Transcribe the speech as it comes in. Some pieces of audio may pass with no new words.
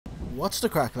What's the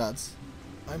crack, lads?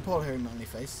 I'm Paul here in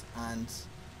Manlyface, and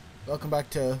welcome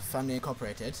back to Family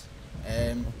Incorporated.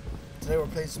 Today we're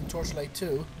playing some Torchlight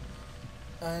 2,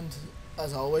 and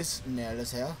as always, Neil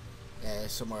is here,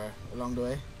 somewhere along the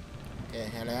way.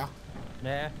 Hello.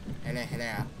 Yeah.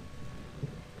 Hello.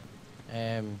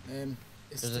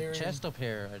 There's a chest up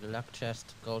here, a locked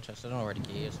chest, gold chest. I don't know where the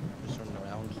key is. I'm just running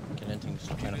around, killing things,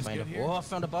 trying to find it. Oh, I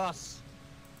found a boss!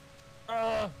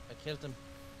 I killed him.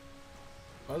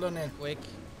 Well done, Neil. Quick.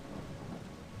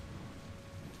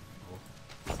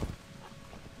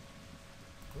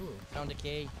 Ooh. Found the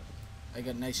key. I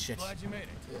got nice shit. Glad you made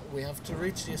it. We have to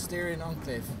reach the Asterian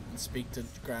Enclave and speak to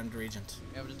the Grand Regent.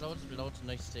 Yeah, but there's loads of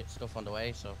nice stuff on the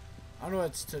way, so. I know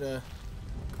it's to the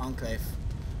Enclave.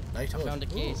 I found the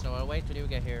key, so I'll wait till you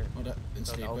get here. Oh, that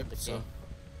instantly equipped, so.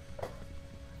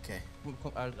 Okay.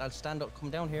 I'll stand up, come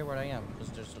down here where I am,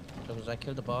 because I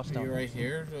killed the boss down. Are you right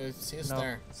here? Do I see a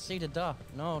star? See the dot?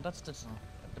 No, that's the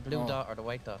blue dot or the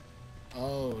white dot.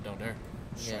 Oh, down there.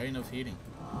 Shrine of Healing.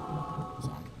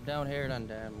 Down here, and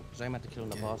because I'm at the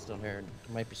killing the boss down here,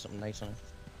 there might be something nice on it.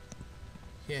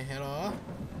 Yeah, hello.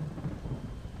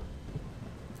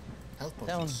 Health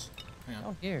potions. Hang on.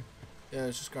 Oh, here. Yeah, I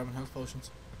was just grabbing health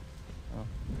potions. Oh.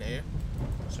 There.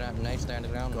 Strapping nice there on the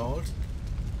ground. Gold.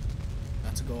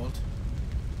 That's a gold.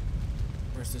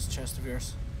 Where's this chest of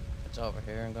yours? It's over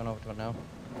here. I'm going over to it now.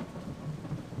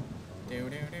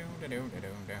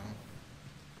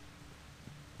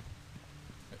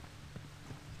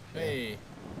 Hey.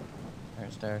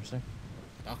 There's there.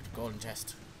 Doctor Golden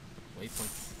Chest.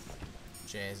 Waypoint.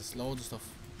 Jesus, loads of stuff.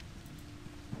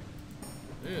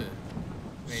 Ew.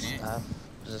 Very nice.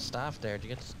 There's a staff there. Do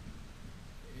you get?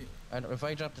 If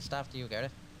I drop the staff, do you get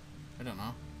it? I don't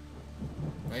know.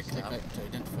 Right click to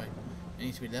identify. It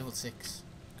needs to be level 6.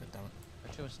 God damn it. I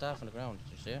threw a staff on the ground.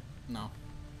 Did you see it? No.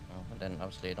 Oh, and then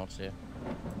obviously I don't see it.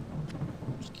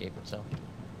 Just keep it so.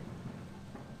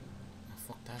 Oh,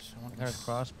 fuck that. I got a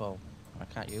crossbow. I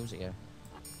can't use it yet.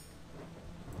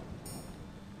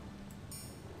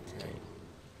 Okay.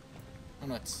 Oh,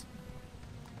 nuts.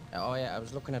 Oh yeah, I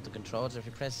was looking at the controls. If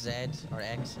you press Z or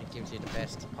X, it gives you the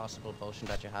best possible potion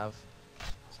that you have.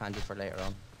 It's handy for later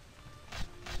on.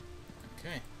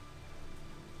 Okay.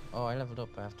 Oh, I leveled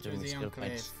up after doing the skill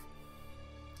points.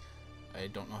 I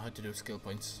don't know how to do skill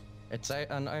points. It's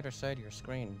on either side of your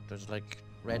screen. There's like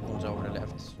red ones over the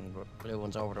left and blue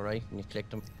ones over the right, and you click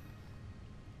them.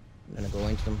 And then I go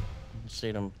into them. You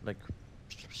see them like.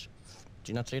 Do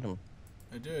you not see them?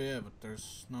 I do, yeah, but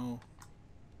there's no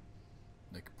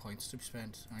like points to be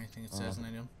spent or anything it says in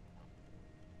any of them.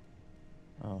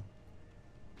 Oh.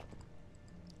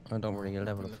 Oh, don't worry, you'll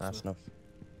level up fast enough.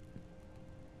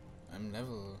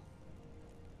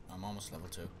 I'm almost level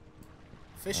 2.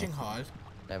 Fishing hall.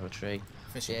 Level 3.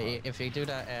 Fishing yeah, hall. if you do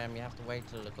that, you have to wait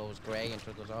till it goes grey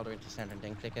until it goes all the way to the centre and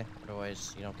then click it.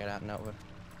 Otherwise, you don't get out and out of it.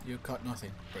 You caught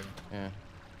nothing. Brilliant. Yeah.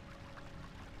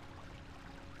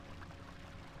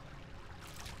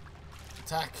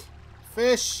 Attack.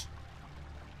 Fish!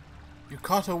 You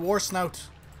caught a war snout.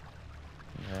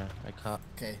 Yeah, I caught.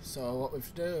 Okay, so what we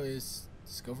have to do is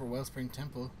discover Wellspring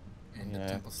Temple in the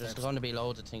temple steps. There's going to be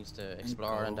loads of things to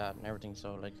explore and that and everything,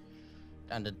 so like,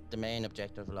 and the main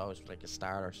objective will always be like a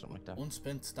star or something like that.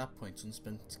 Unspent stat points,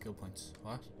 unspent skill points.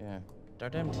 What? Yeah. They're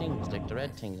them things, like the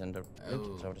red things and the blue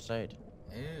things over the side.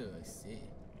 Oh, I see.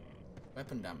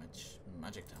 Weapon damage,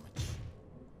 magic damage.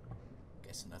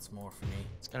 Guessing that's more for me.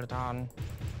 Skeleton.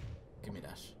 Give me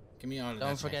that. Give me all of that.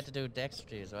 Don't forget to do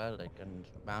dexterity as well, like, and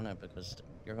mana, because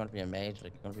you're going to be a mage,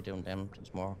 like, you're going to be doing them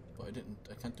things more. But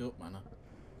I can't do it, mana.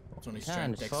 It's only it's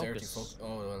dexterity. focus.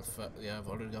 Oh, well, yeah, I've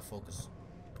already got focus.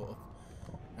 Put up.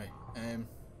 Right, and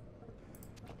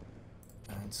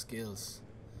skills.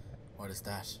 What is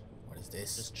that? What is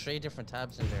this? There's 3 different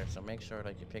tabs in there, so make sure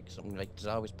like you pick something, like there's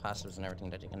always passives and everything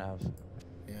that you can have.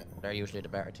 Yeah. They're usually the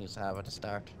better things to have at the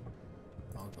start.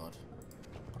 Oh god.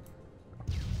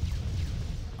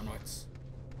 Onwards.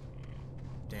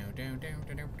 Down.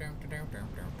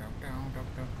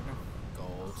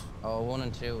 Gold. Oh, 1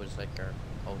 and 2 is like our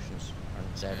potions,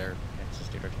 or Z or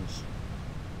just the other things.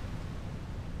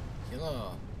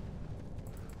 Killer.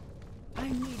 I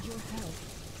need your help.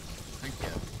 Thank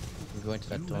you. We go into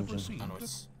that dungeon.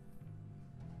 Onwards.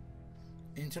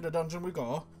 Into the dungeon we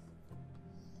go.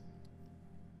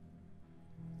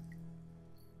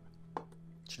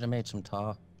 Should have made some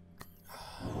tar.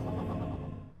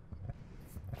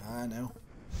 I know.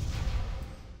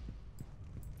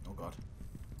 Oh god.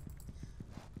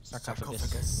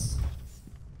 Sarcophagus.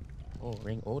 Oh,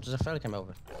 ring. Oh, there's a fella came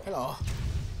over. Hello.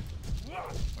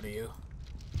 What are you?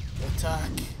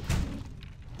 Attack.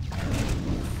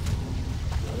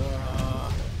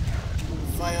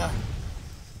 Fire!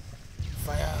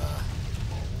 Fire!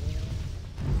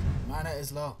 Mana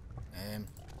is low.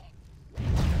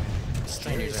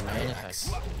 Mysterious great axe.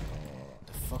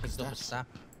 The fuck is Picked up a that? sap.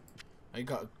 I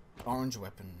got an orange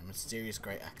weapon, a mysterious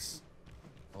great axe.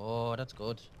 Oh, that's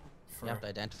good. For You have to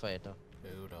identify it though.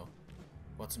 who though?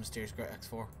 What's a mysterious great axe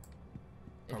for?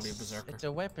 Probably a berserker. It's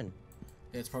a weapon.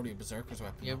 Yeah, it's probably a berserker's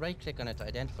weapon. You though. right click on it to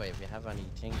identify if you have any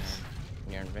things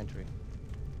in your inventory.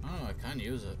 Oh, I can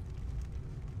use it.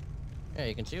 Yeah,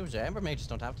 you can use it. Ember mages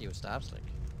don't have to use staffs, like.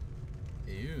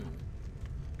 Ew. You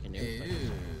can use like.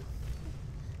 Ew.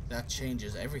 That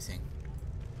changes everything.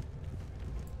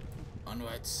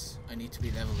 Onwards. I need to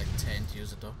be level like 10 to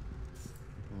use it though.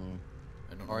 Hmm.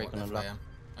 I don't know Or you what can level I unlock, am.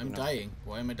 I'm you know. dying.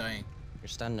 Why am I dying? You're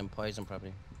standing in poison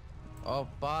probably. Oh,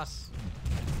 boss!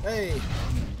 Hey!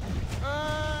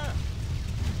 Ah!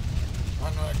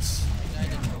 Onwards.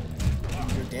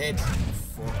 You're dead.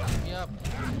 Fuck. Yep.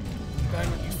 Down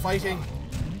with you fighting.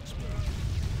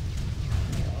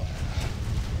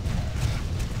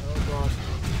 Oh god.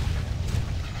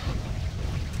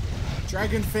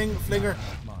 Dragon Flinger.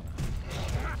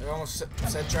 I almost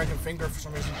said Dragon Finger for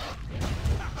some reason.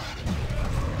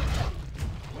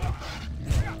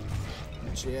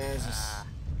 Jesus.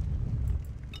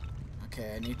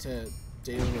 Okay, I need to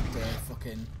deal with the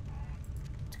fucking...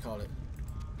 what do you call it?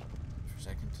 For a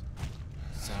second.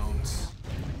 Sounds.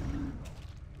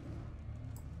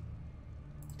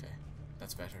 Okay,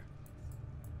 that's better.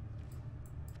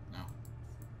 No.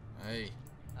 Hey.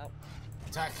 Ow.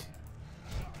 Attack!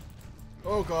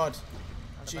 Oh god.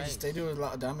 On the Jesus, base. they do a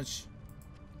lot of damage.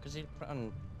 Because you put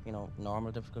on, you know,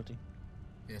 normal difficulty.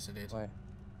 Yes, I did. Why?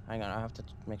 Hang on, I have to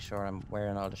make sure I'm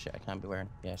wearing all the shit I can't be wearing.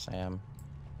 Yes, I am.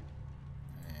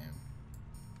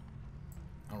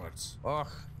 Onwards. Ugh.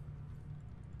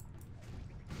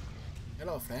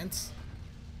 Hello, friends.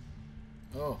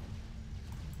 Oh.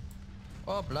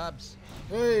 Oh, blobs.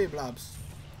 Hey, blobs.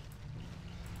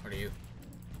 What are you?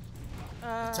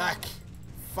 Ah. Attack!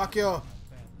 Fuck you!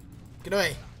 Get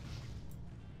away!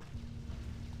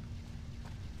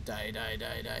 Die, die,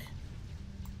 die, die.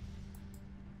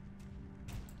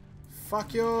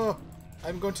 Fuck you!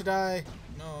 I'm going to die!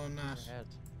 No, I'm not. Head.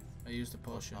 I used the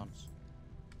potion. Potions.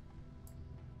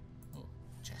 Oh,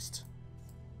 chest.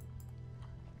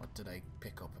 What did I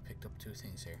pick up? I picked up two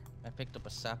things here. I picked up a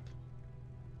sap.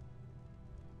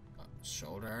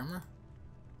 Shoulder armor?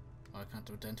 Oh, I can't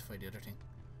identify the other thing.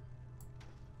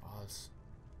 Balls.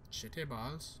 Shitty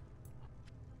balls.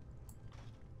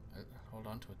 I'll hold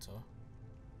on to it, so.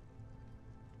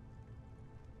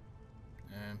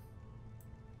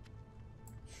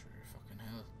 Sure, fucking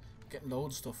hell. I'm getting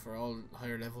loads of stuff for all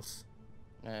higher levels.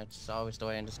 It's always the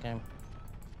way in this game.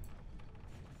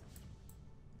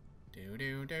 Do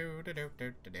do do do do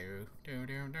do do do do do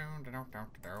do do do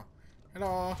do.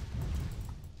 Hello.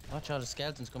 Watch all the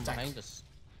skeletons come Attack. behind us.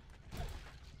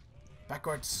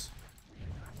 Backwards.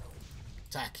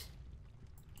 Attack.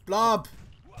 Blob.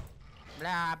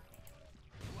 Blob.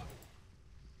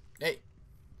 Hey.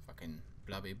 Fucking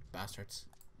blobby bastards.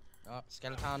 Oh,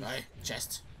 skeleton. Aye,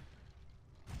 chest.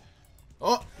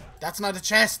 Oh, that's not a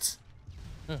chest.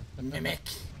 Mimic.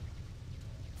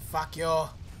 Fuck you.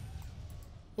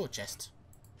 Oh, chest.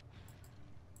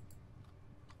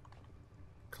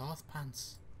 Cloth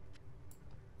pants.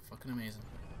 Fucking amazing.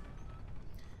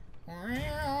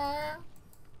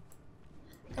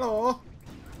 Hello.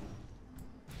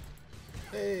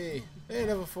 Hey, hey,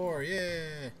 level 4,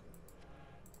 yeah.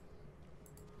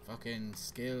 Fucking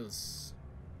skills.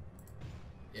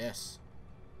 Yes.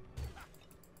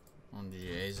 Oh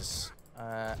Jesus.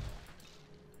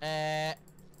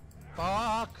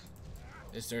 Fuck.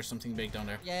 Is there something big down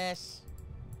there? Yes.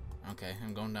 Okay,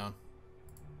 I'm going down.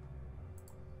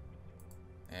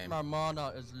 My mana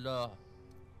is low.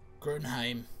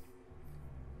 Grunheim.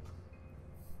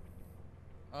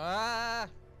 Ah.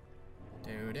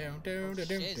 Do do do do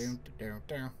do Shiz. do do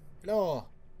do. Hello.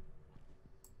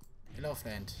 Hello,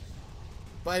 friend.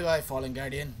 Bye bye, fallen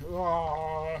guardian.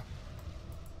 Oh.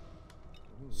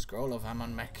 Scroll of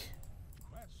Amon Mech.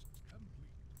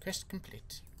 Quest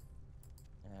complete.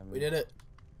 We did it.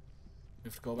 We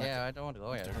have to go back. Yeah, I don't want to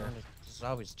go yet. After her. There's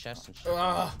always chests and shit.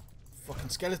 Ah, fucking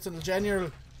skeletal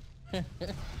general.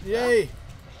 Yay!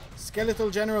 Skeletal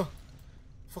general.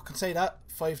 Fucking say that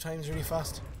 5 times really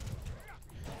fast.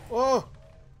 Oh!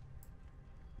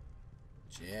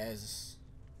 Jesus.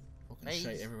 Fucking Nice.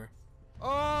 shite everywhere.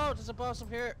 Oh, there's a boss up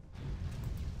here.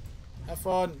 Have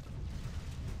fun.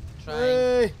 Trying.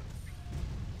 Hey!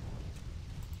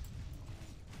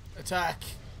 Attack.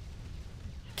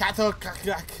 Katok.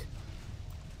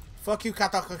 Fuck you,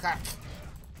 Katok.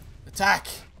 Attack.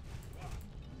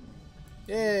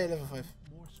 Yay, level 5.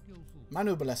 More skillful.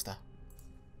 Manu Ballista.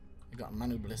 You got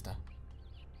Manu Ballista.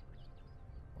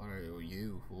 What are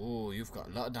you? Oh, you've got a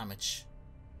lot of damage.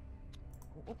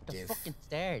 Go up the Give. fucking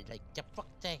stairs, like the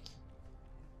fuck's sake.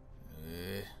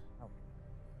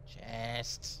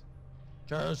 Chest.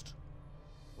 Chest.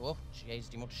 Oh, jeez,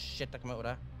 the amount of shit that come out of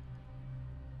that.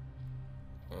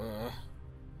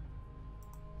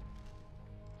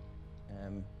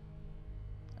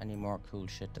 Any more cool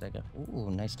shit that I got? Ooh,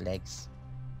 nice legs.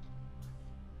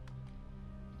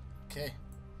 Okay.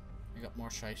 I got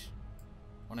more shite.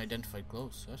 Unidentified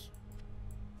gloves, what?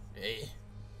 Hey.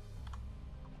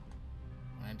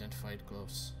 Unidentified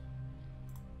gloves.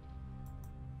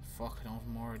 Fuck, I don't have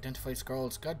more identified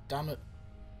scrolls. God damn it.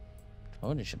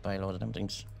 Oh, you should buy a load of them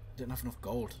things. Didn't have enough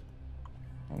gold.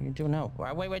 What are you doing now?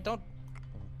 Wait, don't.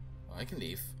 Oh, I can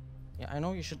leave. Yeah, I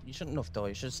know you shouldn't have though.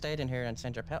 You should have stayed in here and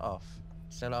send your pet off.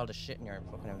 Sell all the shit in your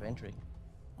fucking inventory.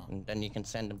 Oh. And then you can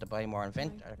send them to buy more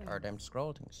or them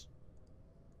scroll things.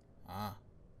 Ah.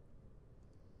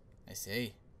 I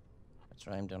see. That's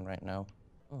what I'm doing right now.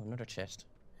 Oh, another chest.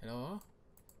 Hello?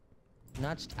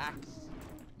 Notched axe.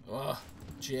 Oh,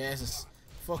 Jesus.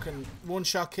 Fucking one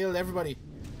shot killed everybody.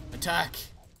 Attack.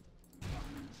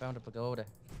 Found a pagoda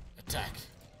Attack.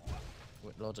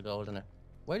 with loads of gold in it.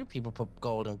 Why do people put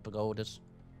gold in pagodas?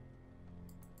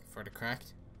 For the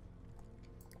cracked.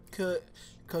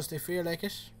 Cause they feel like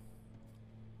it.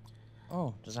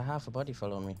 Oh, there's a half a body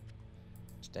following me.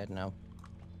 It's dead now.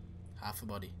 Half a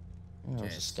body. Oh, it's a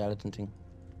Yes. skeleton thing.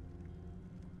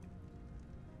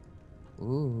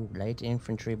 Ooh, light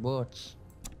infantry boats.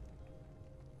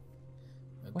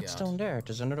 Oh, What's God. down there?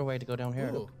 There's another way to go down here.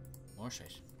 Ooh, Look. more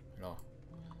shit. Hello.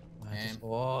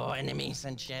 Oh, enemies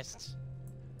and chests.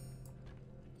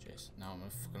 Jeez, now I'm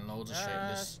gonna fucking loads of shit in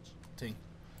this thing.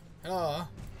 Hello.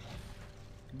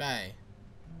 Goodbye.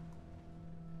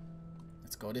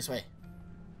 Let's go this way.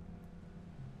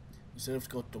 We still have to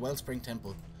go to the Wellspring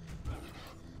Temple.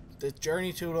 The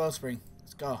journey to the Wellspring.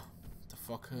 Let's go. The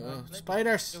fuck?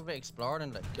 Spiders! Do a bit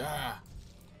exploring, like. Ah!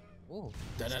 Oh,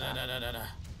 Da da da da da da da.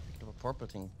 picked up a purple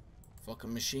thing.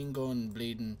 Fucking machine gun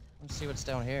bleeding Let's see what's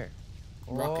down here.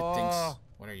 rocket Oh, things.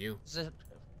 What are you? is it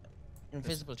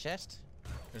invisible chest?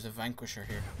 There's a vanquisher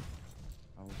here.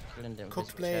 I'm killing the Cooked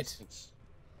invisible blade. chest things.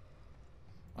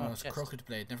 Oh, Oh, it's chest. crooked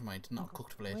blade. Never mind. Not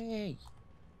cooked blade. Wait.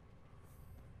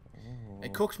 I Oh,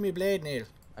 cooked me blade, Neil.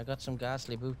 I got some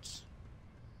ghastly boots.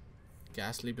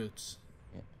 Ghastly boots.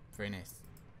 Yeah. Very nice.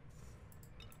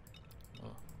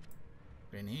 Oh.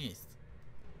 Very nice.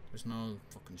 There's no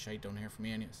fucking shite down here for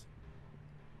me anyways.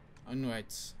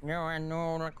 Onwards. No, I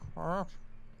know the crap.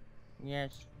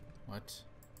 Yes. What?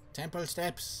 Temple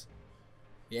steps.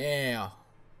 Yeah.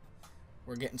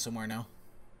 We're getting somewhere now.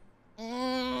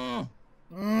 Mm.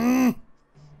 Mm.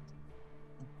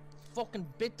 Fucking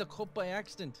bit the cup by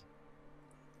accident.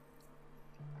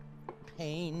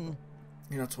 Pain.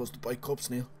 You're not supposed to buy cups,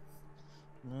 Neil.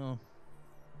 No.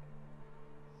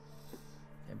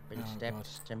 Temple Oh,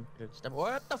 steps, temple step.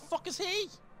 What the fuck is he?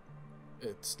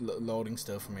 It's loading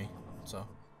still for me. So,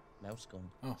 Mouse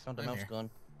gun. Oh, Found a I'm mouse here. gun.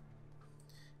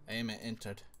 I am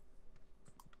entered.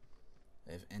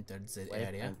 I've entered the Waypoint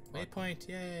area. button. Waypoint,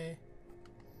 yay.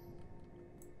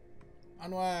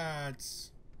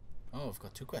 Onwards. Oh, I've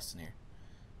got two quests in here.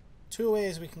 Two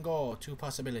ways we can go, two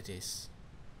possibilities.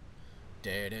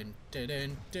 Dun, dun,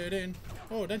 dun, dun, dun.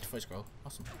 Oh, identify scroll.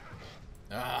 Awesome.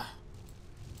 Ah.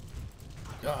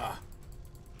 Ah.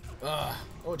 Ah.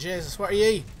 Oh, Jesus, what are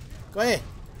ye? Go ahead.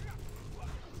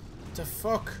 What the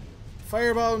fuck?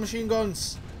 Fireball machine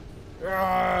guns.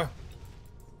 Ah.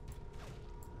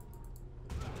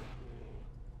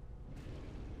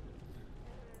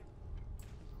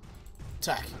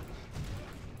 Attack.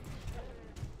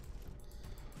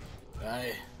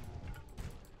 Aye.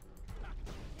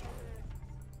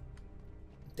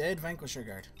 Dead Vanquisher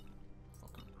guard.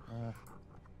 Fucking.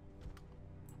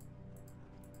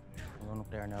 I'm going up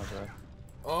there now, bro.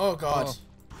 Oh god.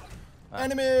 Oh. Ah.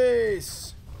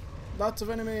 Enemies! Lots of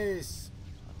enemies.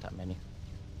 Not that many.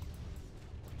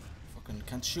 Fucking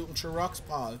can't shoot them through rocks,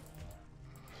 Paul.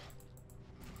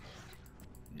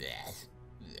 Yes.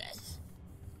 Yes.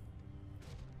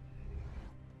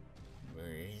 Where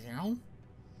is he? Hello?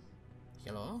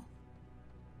 Hello?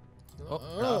 Oh,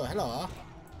 Oh, hello.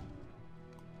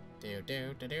 Do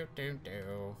do do do do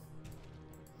do.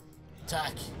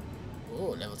 Attack.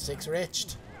 Oh, level 6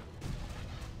 reached.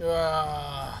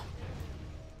 Ah.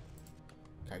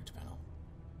 Character panel.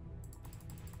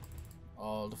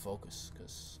 All the focus,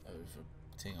 because I have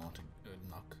a thing I want to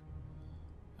knock.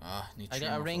 Ah, need I three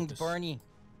got a more ringed focus. Bernie.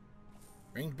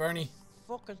 Ringed Bernie.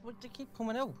 Fuckers, what they keep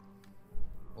coming out?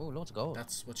 Oh, loads of gold.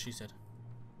 That's what she said.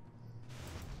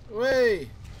 Way!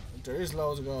 There is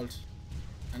loads of gold.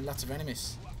 And lots of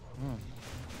enemies.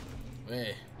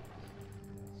 Way.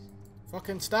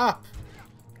 Fucking stop!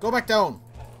 Go back down!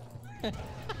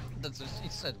 That's what she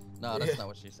said. No, that's not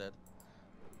what she said.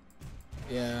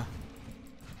 Yeah.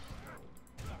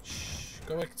 Shh.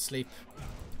 Go back to sleep.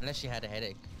 Unless she had a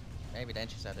headache. Maybe then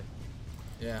she said it.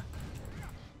 Yeah.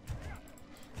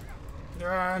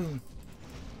 Run!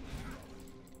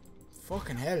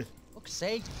 Fucking hell. Fuck's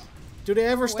sake. Do they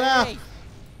ever stop?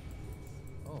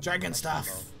 Oh, Dragon that's staff.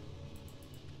 low.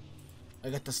 I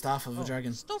got the staff of a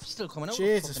dragon. Stuff's still coming out.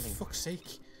 Jesus, fuck's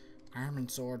sake. Armor and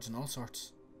swords and all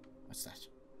sorts. What's that?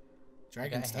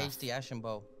 Dragon staff. Hasty ashen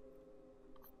bow.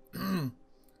 We'll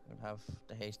have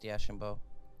the hasty ashen bow.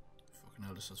 Fucking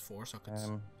hell, this has 4 sockets.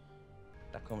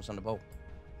 That comes on the bow.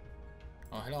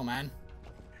 Oh, hello, man.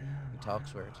 He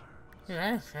talks weird.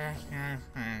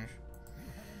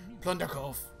 Plunder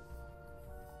Cove.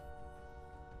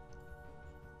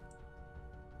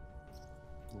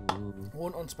 Ooh.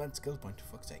 1 unspent skill point, for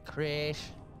fuck's sake. Craic.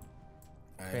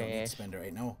 I don't need to spend it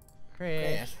right now. Craic.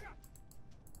 Great.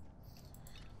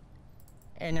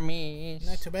 Enemies.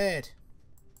 Not too bad.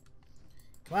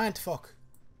 Come on, fuck.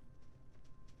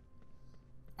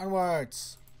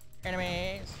 Onwards.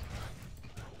 Enemies.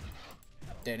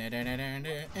 Enemies.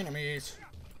 No. Enemies.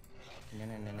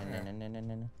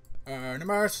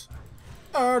 Enemies.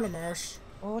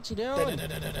 Oh, what's he doing?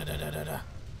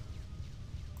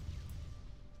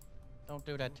 Don't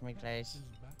do that to me, please.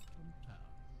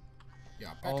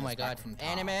 Yeah, Oh my god.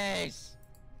 Enemies!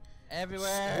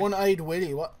 Everywhere! One-eyed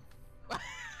Willy, what?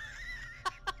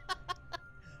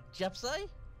 Japsai?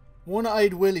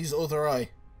 One-eyed Willy's other eye.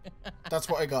 That's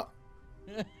what I got.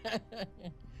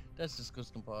 That's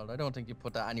disgusting, Paul. I don't think you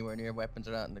put that anywhere near weapons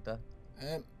or anything like that.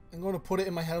 I'm going to put it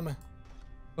in my helmet.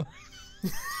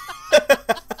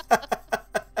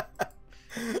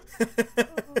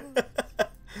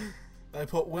 I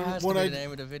put one-eyed. The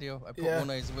name of the video. I put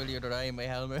one-eyed Willy other eye in my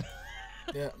helmet.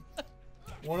 Yeah.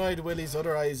 One-eyed Willy's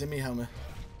other eye is in my helmet.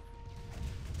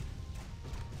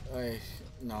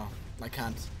 No, I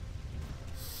can't.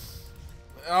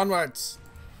 Onwards.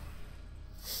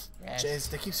 Yes. Jeez,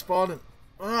 they keep spawning.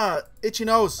 Ah, itchy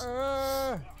nose.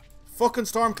 Fucking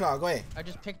Stormclaw, go away. I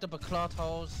just picked up a cloth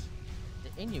hose.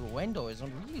 The innuendo is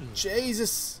unreal.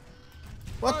 Jesus.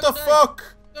 What Oh, the die. fuck?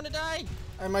 I'm gonna die.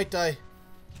 I might die.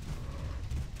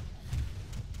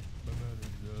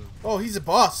 Oh, he's a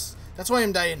boss. That's why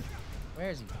I'm dying. Where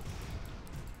is he?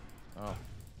 Oh.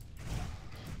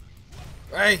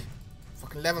 Hey.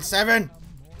 Fucking level 7.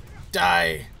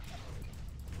 Die.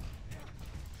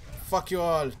 Fuck you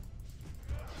all.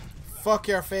 Fuck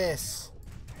your face.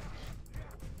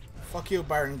 Fuck you,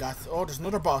 Baron Goth. Oh, there's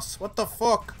another boss. What the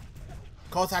fuck?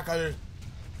 Kotakel.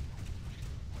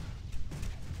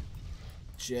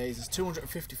 Jesus,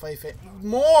 255 hit.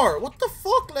 More! What the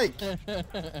fuck, like?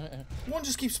 One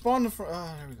just keeps spawning from.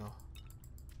 Ah, there we go.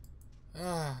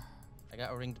 Ah. I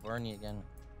got a ring to Bernie again.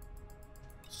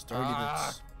 Sturdy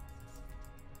boots.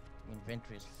 My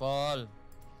inventory is full.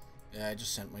 Yeah, I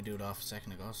just sent my dude off a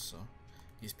second ago, so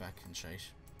he's back in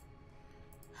shite.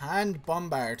 Hand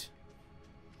bombard.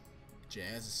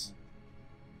 Jesus.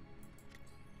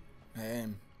 What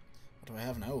do I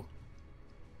have now?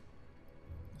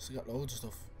 So I got loads of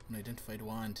stuff. Unidentified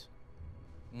wand.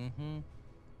 I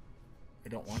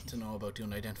don't want to know about the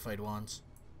unidentified wands.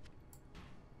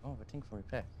 Oh, I think for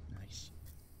repair. Nice.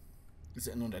 Is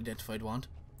it an unidentified wand?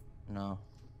 No.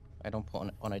 I don't put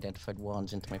unidentified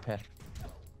wands into my pet.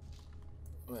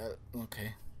 Well,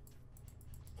 okay.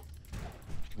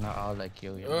 Not all like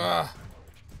you, you know. Ugh.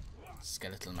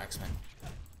 Skeletal marksman.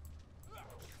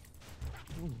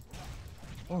 Ooh.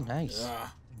 Oh, nice. Ugh.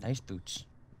 Nice boots.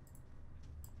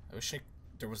 I wish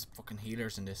there was fucking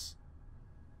healers in this.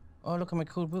 Oh, look at my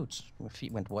cool boots. My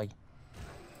feet went white.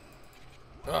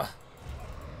 Ugh.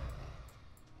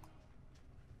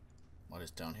 What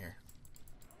is down here?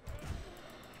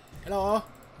 Hello?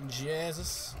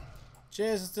 Jesus.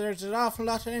 Jesus, there's an awful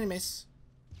lot of enemies.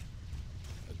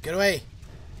 Get away,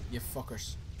 you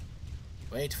fuckers.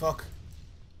 Wait, fuck.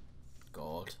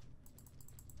 Gold.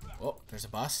 Oh, there's a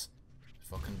boss.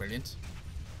 Fucking brilliant.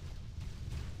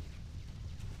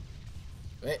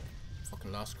 Wait.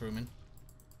 Fucking lost crewman.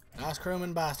 Lost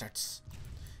crewman bastards.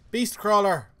 Beast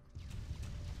crawler.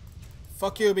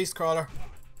 Fuck you, beast crawler.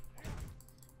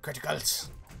 Criticals.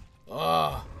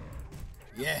 Oh.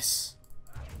 Yes.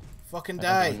 Fucking I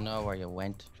die. don't even know where you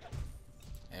went.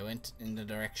 I went in the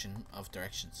direction of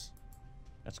directions.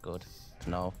 That's good to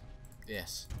know.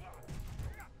 Yes.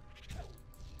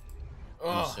 I'm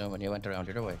Oh. assuming you went around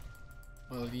the other way.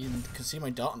 Well, you can see my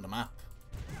dot on the map.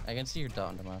 I can see your dot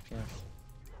on the map, yes.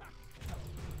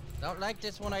 Don't like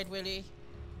this one-eyed Willy.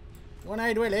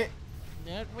 One-eyed Willy.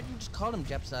 Yeah, why didn't you just call him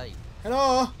Japsai?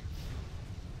 Hello,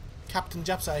 Captain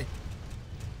Japsai.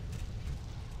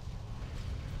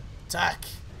 Attack.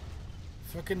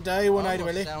 Fucking die, One-eyed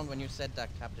Willy. Almost sound when you said that,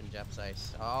 Captain Japsai.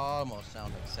 Almost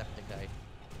sound like septic guy.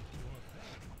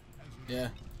 Yeah.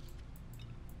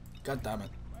 God damn it.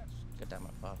 God damn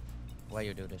it, Bob. Why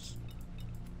you do this?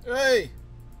 Hey!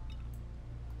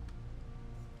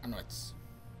 And it's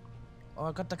Oh,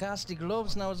 I got the ghastly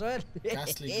gloves now as well.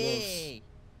 Ghastly gloves.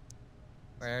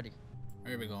 Where are they?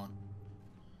 Where are we going?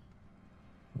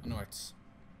 North.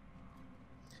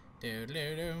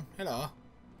 Hello.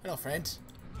 Hello, friend.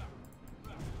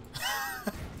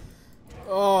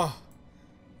 Oh,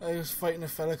 I was fighting a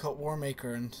fella called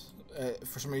Warmaker, and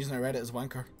for some reason I read it as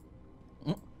Wanker.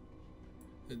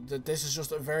 This is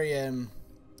just a very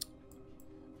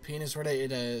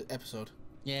penis-related episode.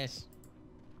 Yes.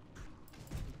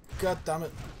 God damn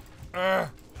it! Urgh.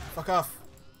 Fuck off!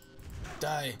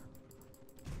 Die!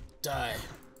 Die!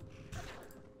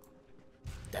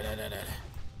 Da da da da.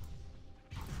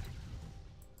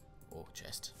 Oh,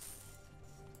 chest.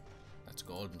 That's a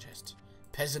golden chest.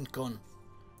 Peasant gun.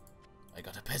 I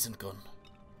got a peasant gun.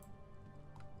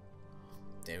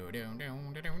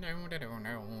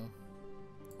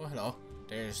 Oh, hello.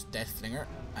 There's Deathflinger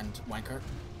and Wanker.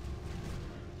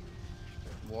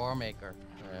 Warmaker.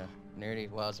 Nearly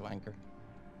was Wanker.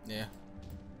 Yeah.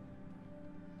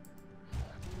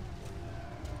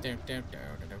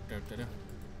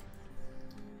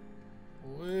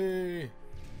 Wee.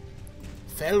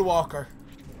 Fellwalker.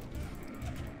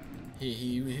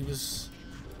 He was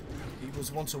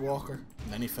once a walker,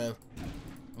 and then he fell.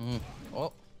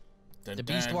 Oh, the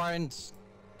beast warrants.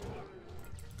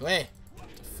 Go away.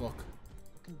 What the fuck?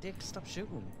 Fucking dick, stop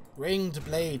shooting. Ringed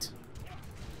blade.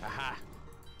 Aha.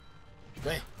 Go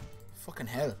away. Fucking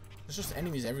hell. There's just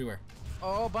enemies everywhere.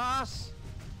 Oh, boss.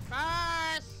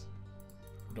 Boss.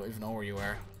 I don't even know where you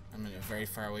are. I'm very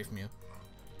far away from you.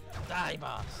 Die,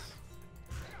 boss.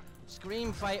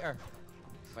 Scream fighter.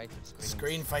 Fight with screens.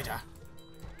 Screen fighter.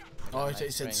 Oh, I thought you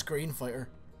said screen fighter.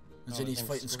 And said he's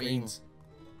fighting screens.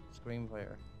 Scream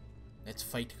fighter. Let's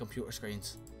fight the computer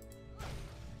screens.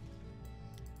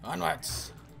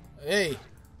 Onwards! Hey!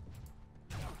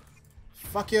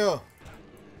 Fuck you!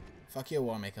 Fuck you,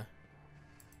 Warmaker.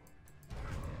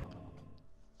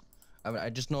 I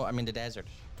just know I'm in the desert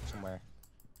somewhere.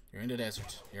 You're in the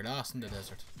desert. You're lost in the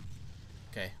desert.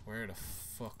 Okay, where the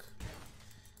fuck?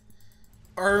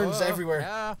 Urns everywhere.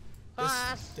 Yeah.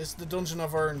 This is the dungeon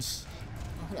of urns.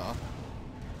 Oh, hello.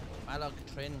 Balog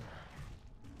Trin.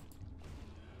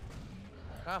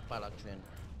 Half Balog Trin.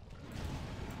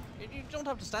 You don't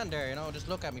have to stand there, you know, just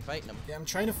look at me fighting him. Yeah, I'm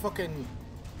trying to fucking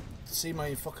see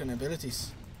my fucking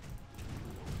abilities.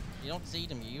 You don't see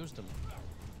them, you use them.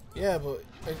 Yeah, but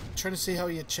I'm trying to see how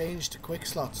you change the quick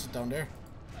slots down there.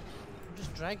 You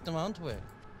just drag them onto it.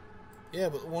 Yeah,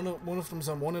 but one of them's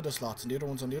on one of the slots and the other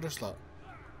one's on the other slot.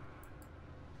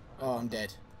 Oh, I'm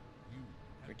dead.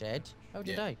 You're dead? How'd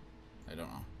you die? I don't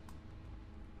know.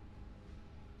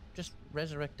 Just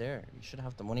resurrect there. You should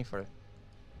have the money for it.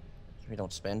 We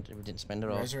didn't spend it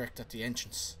all. Resurrect at the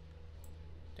entrance.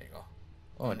 There you go.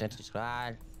 Oh, identity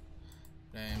squad.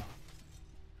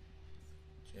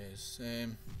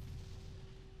 Jeez,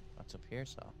 What's up here,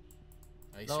 so?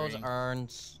 ice Those ring.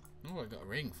 urns. Oh, I got a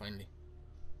ring finally.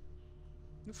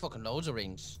 You fucking loads of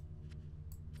rings.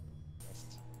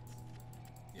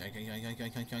 Yank, yank, yank,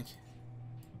 yank, yank, yank.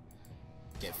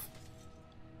 Give.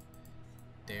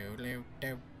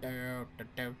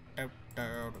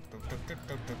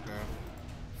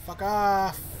 Fuck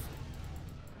off!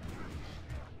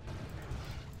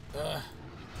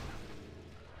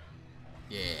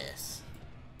 Yes.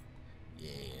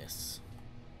 Yes.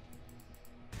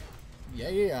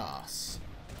 Yes.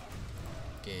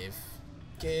 Give.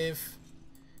 Give.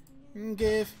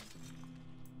 Give.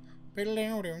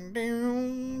 General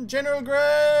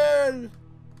Grill!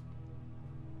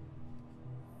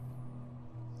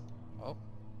 Oh,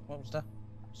 what was that?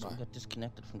 Something got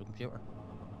disconnected from the computer.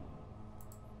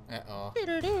 Uh-oh.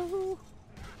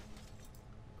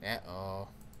 Uh-oh.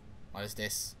 What is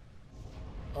this?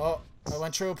 Oh, I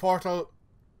went through a portal.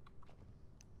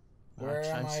 Where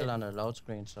am I'm I? still on a load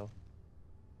screen, so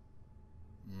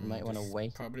you might want to This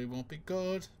wait. Probably won't be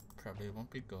good. Probably won't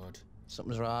be good.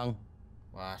 Something's wrong.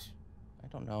 What? I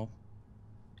don't know.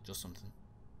 Just something.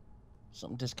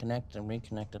 Something disconnected and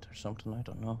reconnected or something. I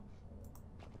don't know.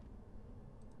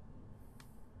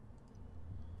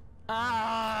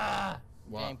 Ah!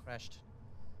 What? Game crashed.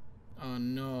 Oh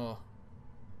no.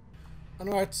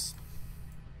 Onwards.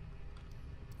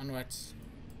 Onwards.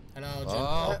 Hello,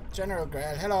 Oh. General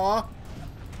Grail. Hello.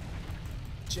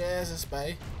 Jesus,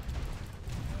 bay.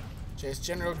 Jeez,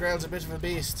 General Grail's a bit of a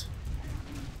beast.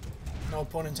 No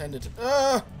pun intended.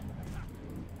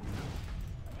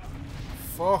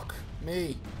 Fuck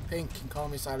me. Pink can call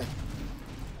me Sally.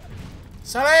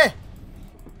 Sally!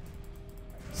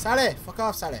 Sally! Fuck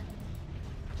off, Sally.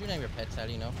 Did you name your pet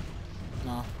Sally, no?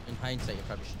 No, In hindsight, you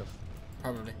probably should have.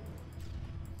 probably.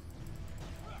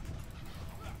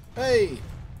 Hey!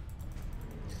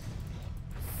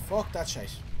 Fuck that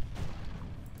shit.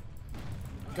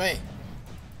 Go away.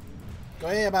 Go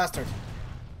away, you bastard.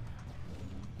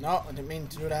 No, I didn't mean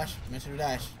to do that. I meant to do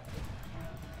that.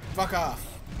 Fuck off.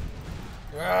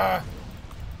 Ugh.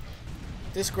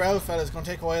 This Grell fella's gonna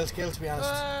take a while to kill, to be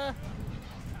honest.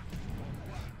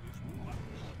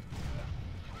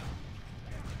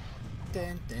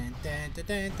 Dun, dun, dun, dun,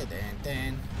 dun, dun, dun,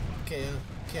 dun. Kill,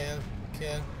 kill,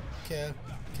 kill, kill,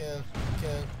 kill,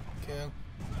 kill, kill.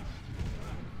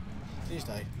 Please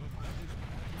die.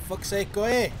 Fuck's sake, go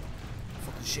away!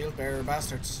 Fucking shield bearer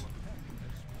bastards.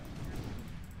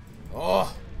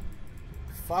 Oh!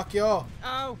 Fuck you! Ow!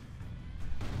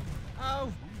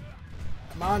 Ow!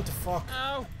 Come on to fuck.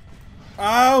 Ow!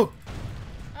 Ow!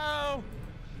 Ow!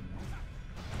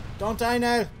 Don't die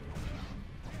now!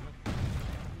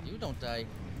 You don't die.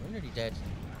 You're nearly dead.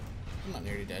 I'm not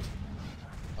nearly dead.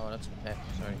 Oh, that's my pet.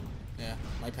 Sorry. Yeah,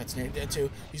 my pet's nearly dead too.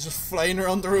 He's just flying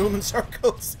around the room in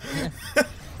circles.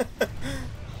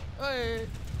 Hey!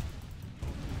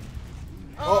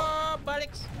 Oh. Oh,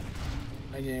 bollocks!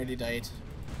 I nearly died.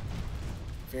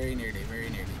 Very nearly, very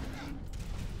nearly.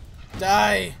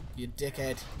 Die, you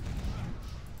dickhead.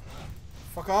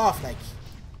 Fuck off, like.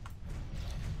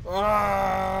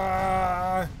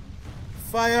 Ah!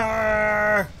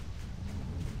 Fire!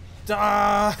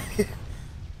 Die!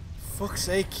 Fuck's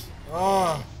sake.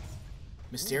 Oh.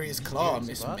 Mysterious claw,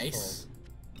 Miss Mace.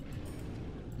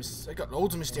 I got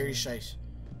loads of mysterious shite.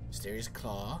 Mysterious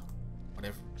claw.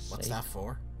 Whatever. What's that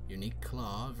for? Unique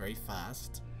claw, very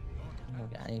fast. I don't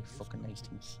get any fucking nice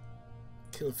things.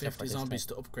 Kill Except for 50 this zombies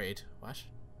thing. to upgrade. What?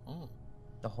 Oh.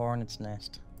 The hornet's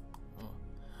nest. Oh.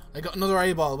 I got another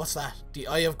eyeball. What's that? The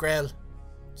Eye of Grail.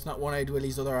 It's not one-eyed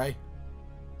Willys' other eye.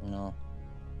 No.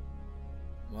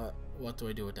 What do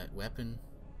I do with that? Weapon.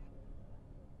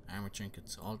 Armor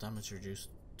trinkets. All damage reduced.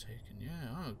 Taken. Yeah,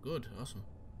 oh, good. Awesome.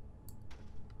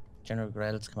 General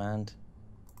Grell's command.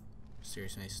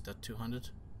 Seriously, is that 200?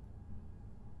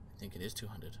 I think it is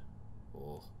 200.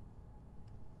 Oh.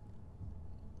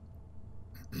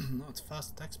 No, it's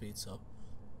fast attack speed, so.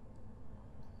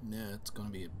 Yeah, it's gonna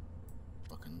be a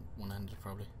fucking 100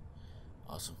 probably.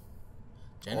 Awesome.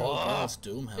 General Grell's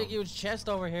Doomhelm. Big huge chest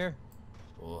over here.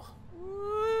 Oh.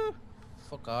 Woo.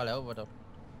 Fuck all over them.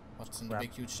 What's in the Crap.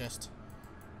 big huge chest?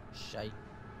 Shite.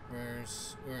 Where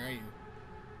are you?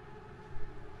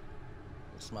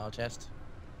 Small chest.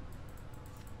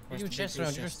 Where's Huge the big chest huge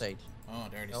around your chest? stage. Oh,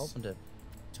 there it I is. opened it.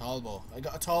 Tall bow. I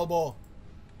got a tall bow.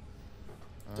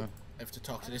 Uh. I have to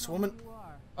talk to this woman.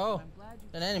 Oh,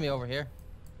 an enemy over here.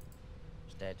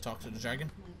 He's dead. Talk to the dragon.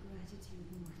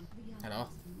 Hello.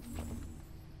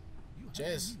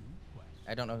 Jez.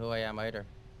 I don't know who I am either.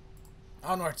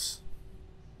 Onwards.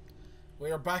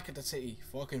 We are back at the city.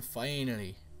 Fucking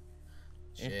finally.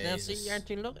 Now, see, Jesus. aren't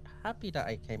you happy that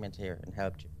I came into here and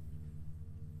helped you?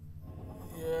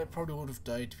 Yeah, I probably would have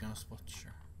died to be honest, but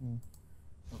sure.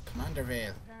 Well, Commander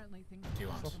Vale. What do you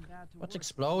want? What's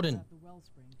exploding?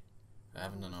 I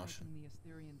haven't an ocean.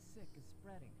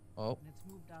 Oh,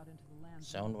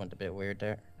 sound went a bit weird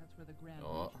there. That's where the Grand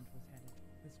Oh. Merchant was headed.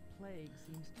 This plague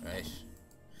seems to Right.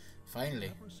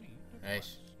 Finally.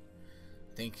 Right.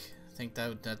 Think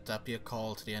that'd be a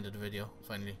call to the end of the video.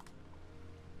 Finally.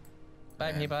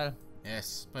 Bye, people.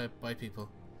 Yes. Bye people.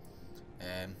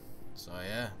 So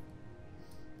yeah.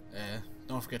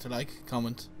 Don't forget to like,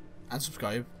 comment, and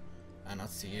subscribe. And I'll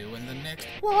see you in the next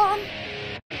one.